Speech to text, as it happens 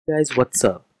Guys, what's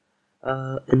up?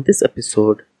 In this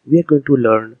episode, we are going to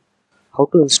learn how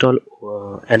to install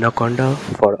Anaconda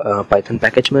for Python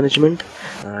package management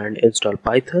and install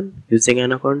Python using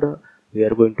Anaconda. We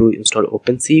are going to install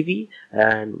OpenCV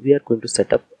and we are going to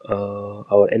set up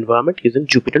our environment using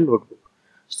Jupyter Notebook.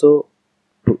 So,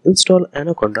 to install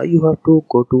Anaconda, you have to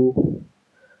go to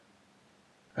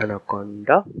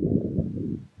Anaconda.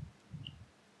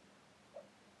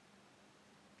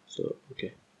 So,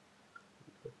 okay.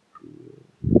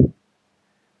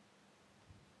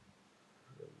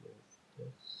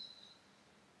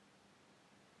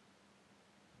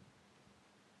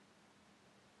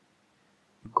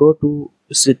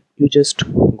 You just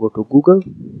go to Google,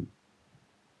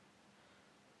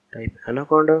 type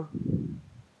Anaconda,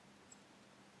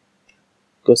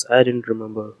 because I didn't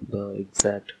remember the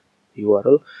exact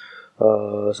URL.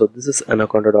 So this is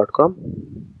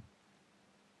anaconda.com.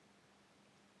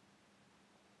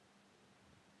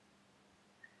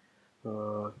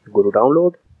 Go to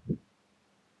download,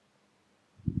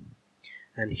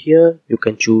 and here you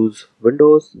can choose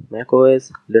Windows, Mac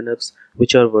OS, Linux,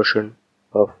 whichever version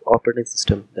of operating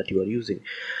system that you are using.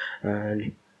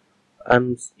 And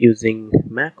I'm using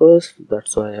Mac OS,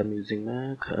 that's why I'm using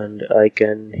Mac, and I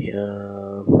can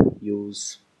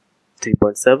use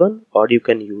 3.7 or you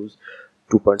can use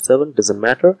 2.7, doesn't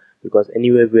matter, because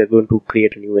anyway we are going to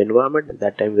create a new environment. At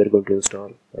that time we are going to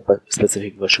install a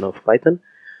specific version of Python.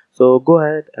 So go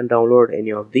ahead and download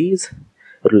any of these.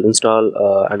 It will install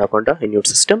Anaconda in your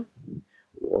system.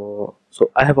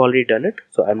 So I have already done it,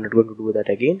 so I'm not going to do that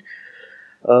again.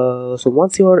 So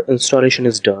once your installation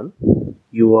is done,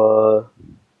 you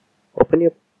open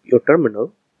your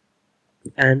terminal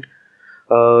and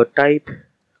type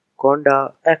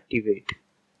conda activate.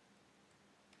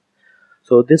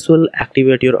 So this will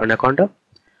activate your Anaconda.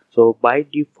 So by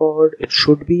default it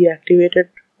should be activated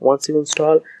once you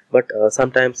install, but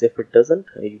sometimes if it doesn't,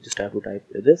 you just have to type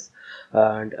this.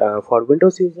 And for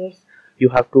Windows users, you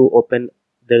have to open,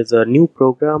 there is a new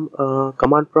program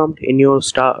command prompt in your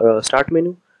start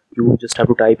menu. You just have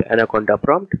to type Anaconda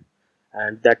prompt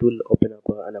and that will open up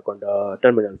Anaconda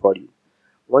terminal for you.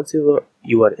 Once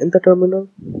you are in the terminal,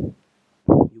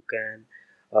 you can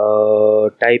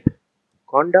type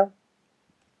conda.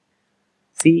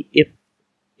 See if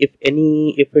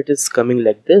it is coming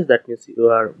like this, that means you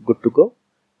are good to go.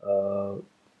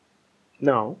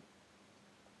 Now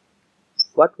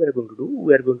what we are going to do,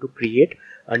 we are going to create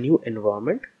a new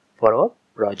environment for our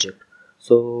project.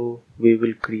 So we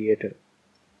will create a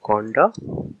conda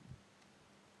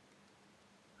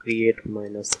create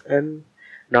 -n.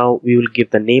 Now we will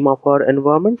give the name of our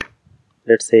environment.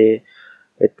 Let's say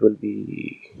it will be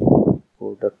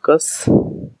Codex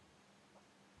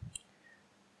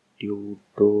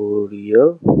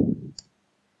tutorial,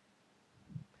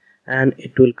 and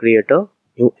it will create a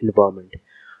new environment.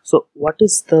 So what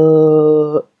is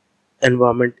the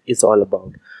environment is all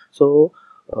about? So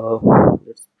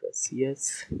let's press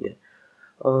yes.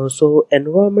 So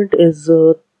environment is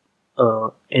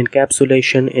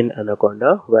encapsulation in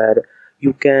Anaconda, where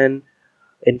you can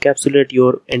encapsulate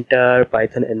your entire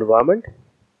Python environment,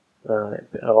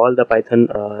 all the Python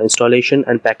installation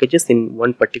and packages in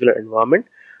one particular environment.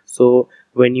 So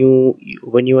when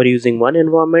you are using one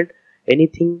environment,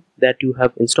 anything that you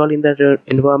have installed in that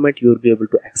environment, you will be able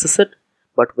to access it.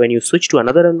 But when you switch to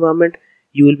another environment,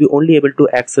 you will be only able to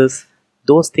access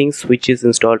those things which is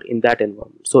installed in that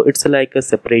environment. So it's like a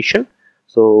separation.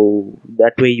 So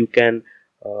that way you can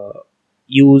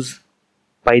use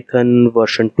Python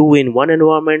version 2 in one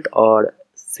environment, or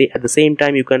say at the same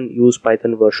time you can use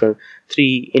Python version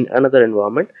 3 in another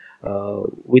environment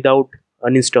without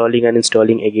uninstalling and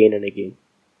installing again and again.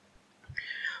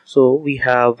 So we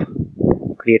have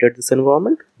created this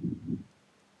environment,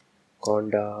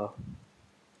 conda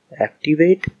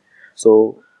activate.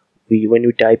 So when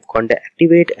we type conda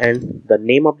activate and the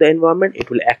name of the environment, it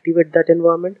will activate that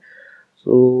environment.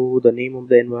 So the name of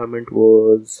the environment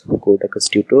was Codex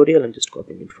tutorial. I'm just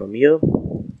copying it from here.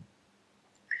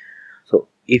 So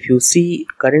if you see,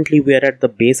 currently we are at the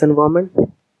base environment.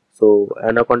 So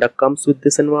Anaconda comes with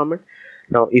this environment.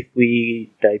 Now if we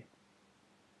type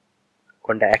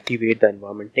conda activate the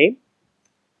environment name,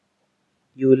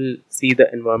 you will see the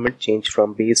environment change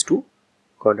from base to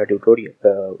conda tutorial,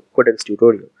 Codex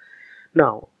tutorial.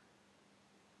 Now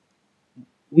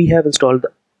we have installed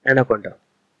the Anaconda.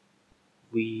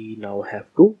 We now have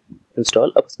to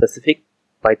install a specific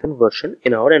Python version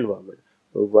in our environment.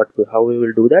 So how we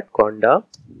will do that? Conda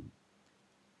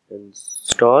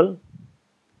install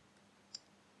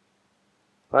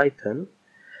Python.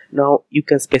 Now you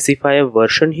can specify a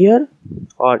version here,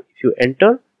 or if you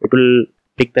enter, it will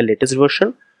pick the latest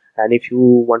version, And if you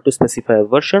want to specify a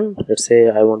version, let's say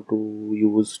I want to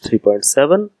use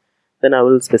 3.7, then I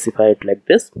will specify it like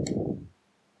this.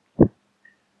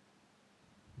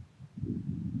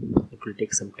 It will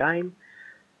take some time.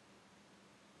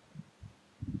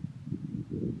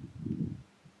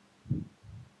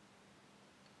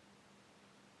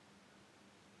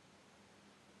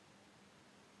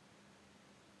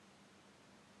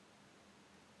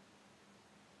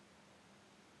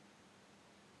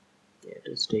 It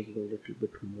is taking a little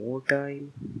bit more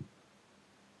time.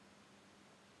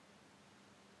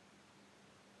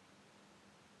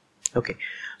 Okay,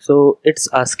 so it's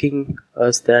asking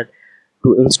us that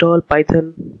to install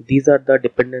Python, these are the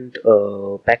dependent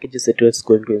packages it is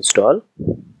going to install.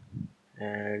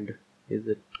 And is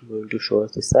it going to show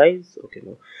us the size? Okay,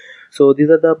 no. So these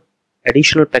are the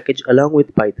additional package along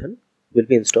with Python will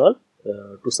be installed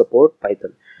to support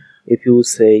Python. If you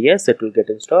say yes, it will get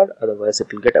installed, otherwise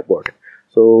it will get aborted.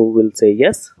 So we'll say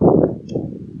yes.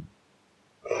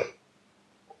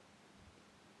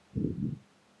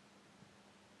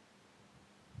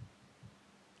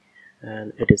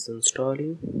 And it is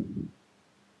installing.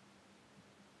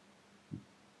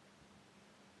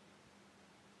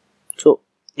 So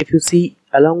if you see,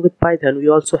 along with Python we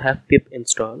also have pip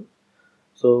install.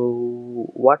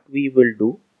 So what we will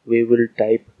do, we will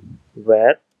type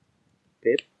var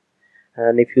pip,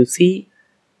 and if you see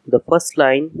the first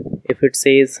line, if it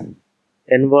says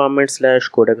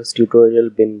environment/codex tutorial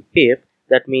bin pip,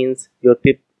 that means your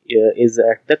pip is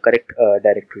at the correct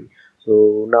directory.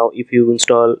 So now if you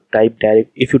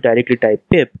directly type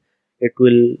pip, it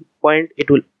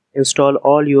will install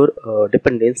all your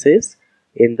dependencies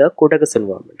in the codex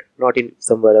environment, not in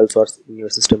somewhere else or in your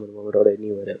system environment or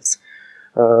anywhere else.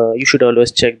 You should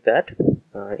always check that.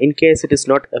 In case it is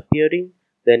not appearing,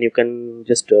 then you can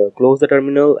just close the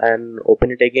terminal and open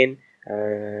it again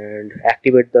and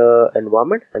activate the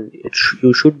environment, and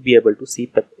you should be able to see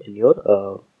pip in your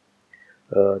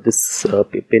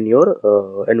pip in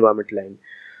your environment line,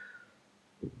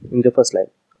 in the first line.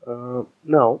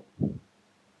 Now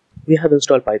we have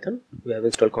installed Python, we have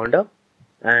installed Conda,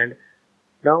 and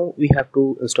now we have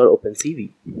to install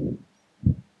OpenCV.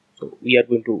 So we are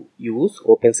going to use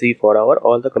OpenCV for our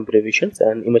all the computer visions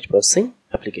and image processing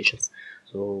applications.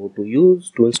 So to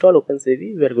install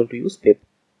OpenCV, we are going to use pip.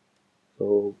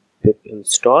 So pip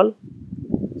install.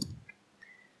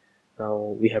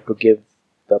 Now we have to give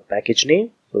the package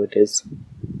name. So it is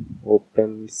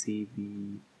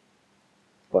OpenCV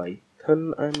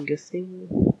Python, I'm guessing.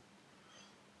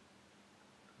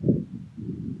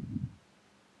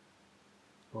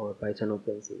 Or Python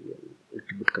OpenCV. I'm a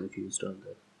little bit confused on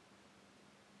that.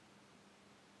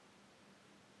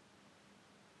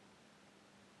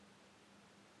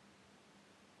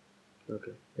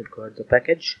 Okay, it got the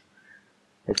package.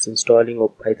 It's installing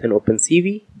Python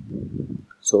OpenCV.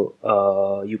 So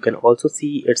you can also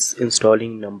see it's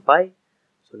installing NumPy.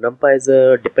 So NumPy is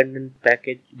a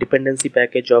dependency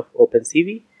package of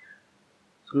OpenCV.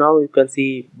 So now you can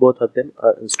see both of them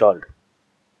are installed.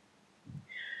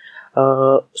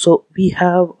 So we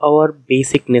have our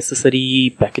basic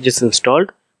necessary packages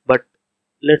installed, but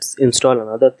let's install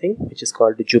another thing which is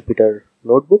called the Jupyter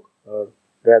Notebook, or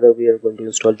rather we are going to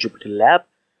install Jupyter Lab,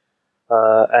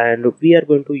 and we are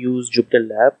going to use Jupyter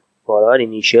Lab for our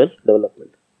initial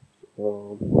development.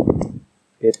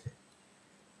 Pip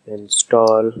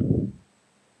install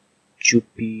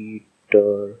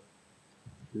Jupyter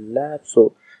Lab.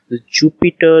 So the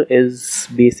Jupyter is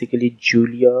basically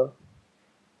Julia,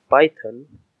 Python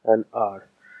and R.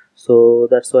 So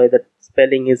that's why the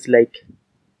spelling is like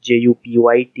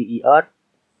Jupyter,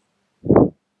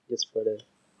 just for the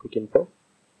quick info.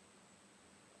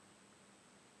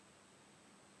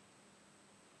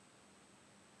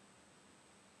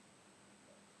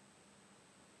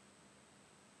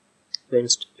 So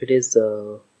it is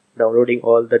downloading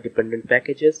all the dependent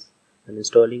packages and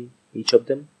installing each of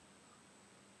them.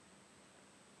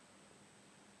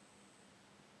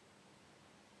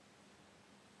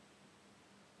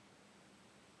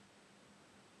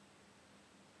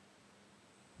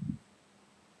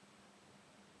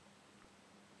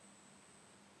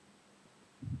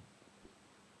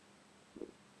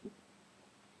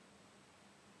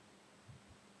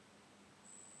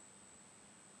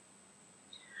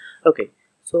 Okay,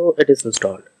 so it is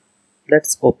installed.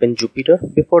 Let's open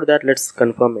Jupyter. Before that, let's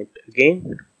confirm it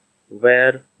again.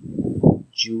 Where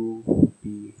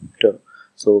Jupyter.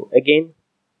 So again,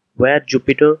 where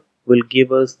Jupyter will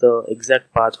give us the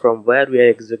exact path from where we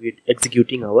are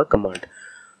executing our command.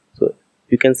 So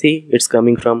you can see it's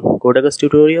coming from codex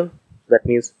tutorial. That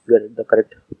means we are in the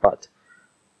correct path.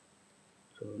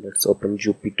 So let's open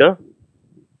Jupyter.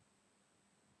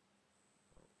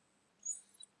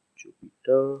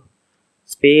 Jupyter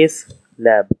space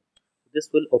lab. This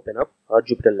will open up our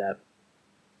Jupyter lab.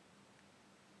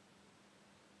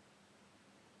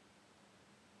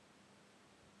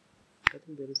 I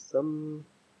think there is some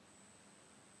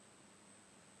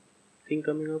thing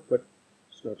coming up, but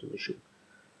it's not an issue.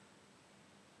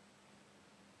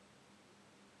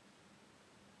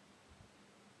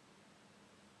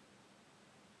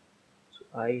 So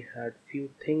I had few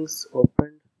things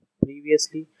opened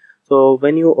previously. So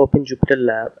when you open Jupyter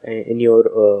Lab in your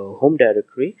home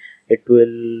directory, it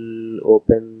will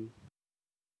open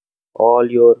all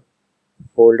your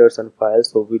folders and files.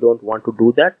 So we don't want to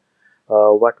do that.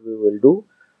 What we will do,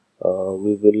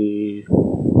 we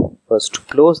will first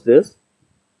close this.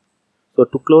 So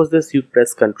to close this, you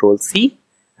press Ctrl C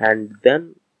and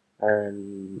then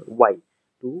Y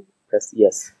to press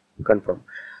yes, confirm.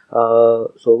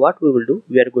 So what we will do,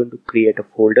 we are going to create a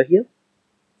folder here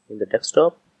in the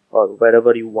desktop or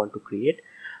wherever you want to create.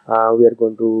 We are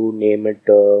going to name it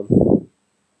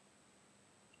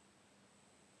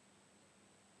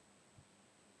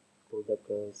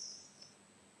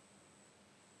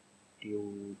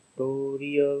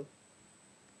tutorial.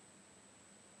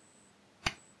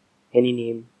 Any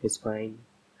name is fine.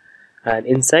 And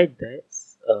inside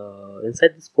this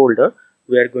folder,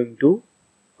 we are going to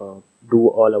do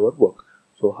all our work.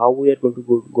 So how we are going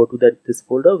to go to this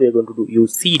folder? We are going to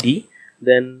use CD.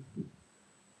 Then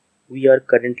we are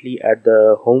currently at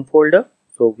the home folder,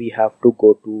 so we have to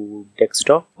go to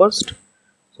desktop first.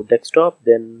 So desktop,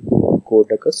 then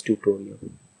Codacus tutorial.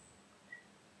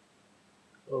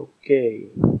 Okay.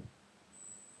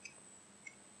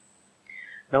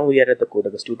 Now we are at the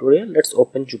Codacus tutorial. Let's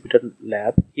open Jupyter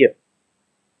Lab here.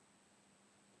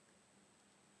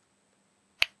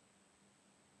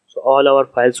 So all our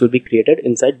files will be created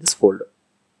inside this folder.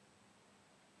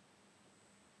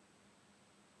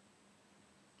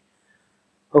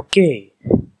 Okay.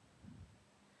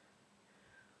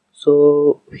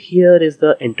 So here is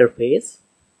the interface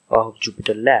of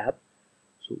Jupyter Lab.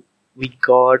 So we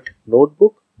got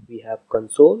notebook, we have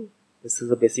console. This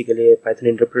is basically a Python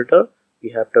interpreter. We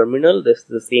have terminal. This is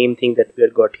the same thing that we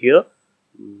have got here.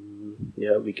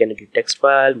 Yeah, we can edit text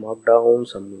file, markdown,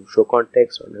 some show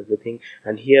context and everything.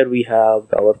 And here we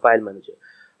have our file manager.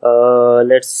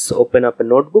 Let's open up a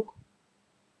notebook,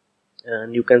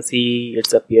 and you can see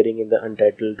it's appearing in the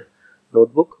untitled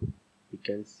notebook. We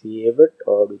can save it,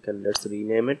 or we can, let's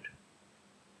rename it.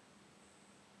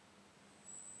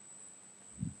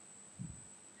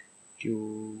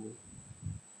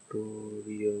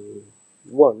 Tutorial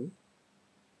 1,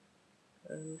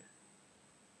 and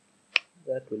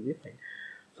that will be fine.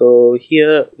 So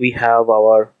here we have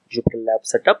our Jupyter Lab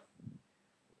setup.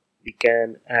 We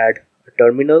can add a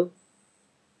terminal,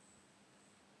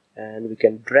 and we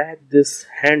can drag this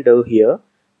handle here.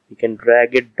 We can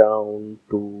drag it down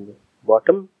to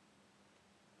bottom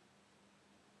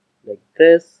like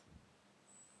this,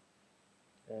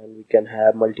 and we can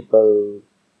have multiple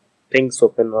things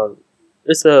open on.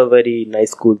 It's a very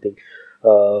nice, cool thing.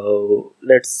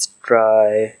 Let's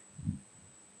try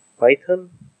Python.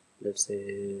 Let's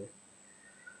say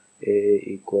a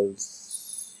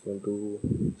equals 1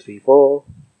 2 3 4,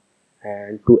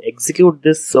 and to execute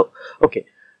this, so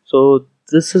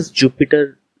this is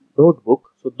Jupyter Notebook.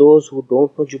 So those who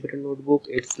don't know Jupyter Notebook,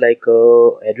 it's like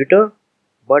a editor,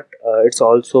 but it's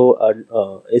also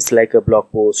it's like a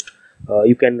blog post.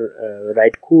 You can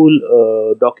write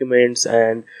cool documents,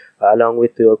 and along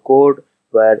with your code,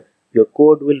 where your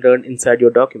code will run inside your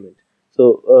document.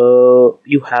 So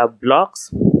you have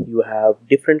blocks, you have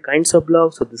different kinds of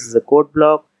blocks. So this is a code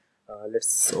block.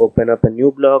 Let's open up a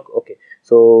new block. Okay,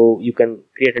 so you can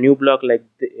create a new block like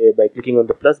by clicking on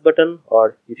the plus button,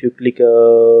 or if you click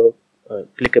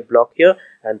a block here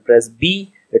and press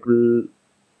B, it will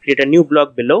create a new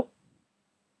block below.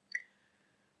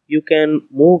 You can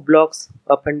move blocks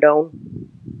up and down,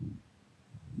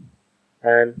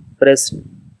 and press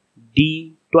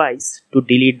D twice to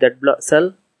delete that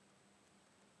cell.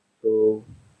 So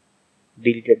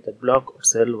deleted the block or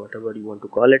cell, whatever you want to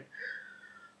call it.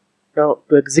 Now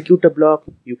to execute a block,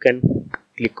 you can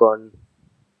click on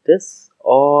this,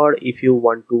 or if you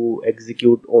want to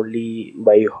execute only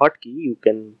by hotkey, you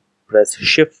can press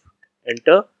shift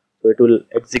enter. So it will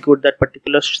execute that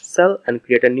particular cell and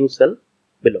create a new cell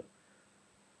below.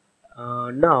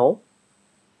 Now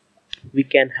we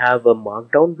can have a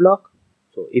markdown block.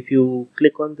 So if you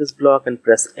click on this block and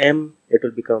press M, it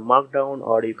will become markdown,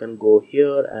 or you can go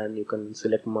here and you can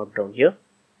select markdown here.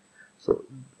 So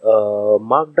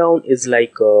markdown is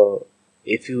like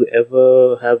if you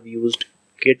ever have used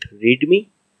git readme,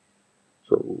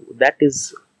 so that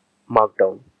is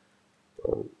markdown.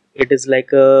 So It is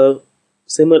like a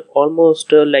similar,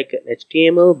 almost like an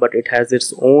HTML, but it has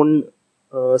its own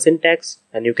syntax,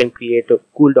 and you can create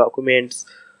cool documents,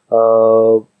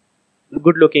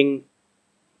 good looking.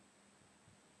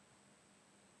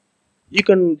 You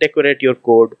can decorate your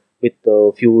code with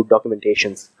a few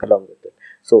documentations along with it.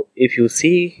 So if you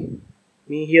see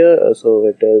me here, so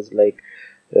it is like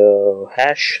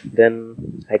hash,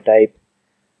 then I type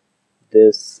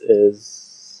this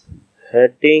is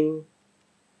heading,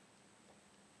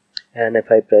 and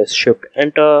if I press shift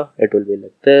enter, it will be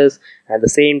like this. At the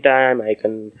same time, I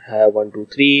can have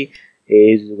 123 a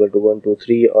is equal to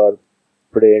 123, or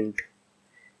print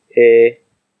a.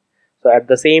 So at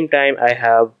the same time, I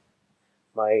have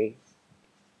my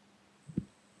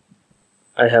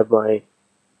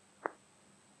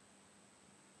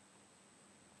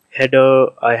header,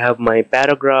 I have my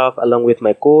paragraph along with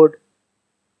my code.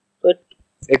 But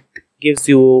it gives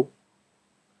you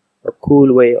a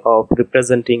cool way of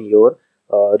representing your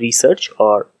research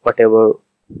or whatever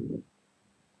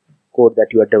code that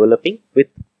you are developing with,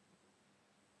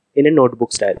 in a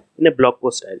notebook style, in a blog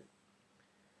post style.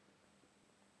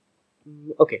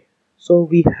 Okay, so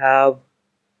we have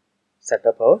set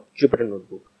up our Jupyter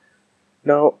notebook.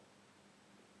 Now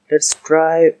let's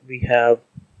try we have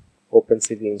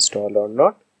OpenCV installed or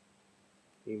not.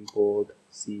 Import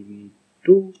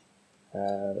CV2.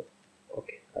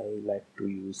 Okay, I like to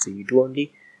use CV2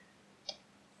 only.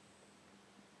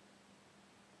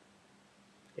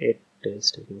 It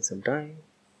is taking some time.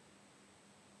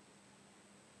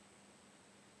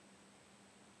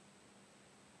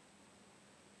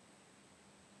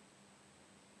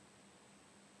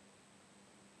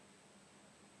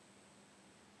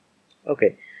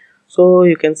 Okay, so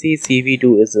you can see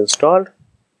CV2 is installed.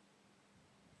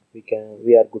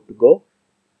 We are good to go.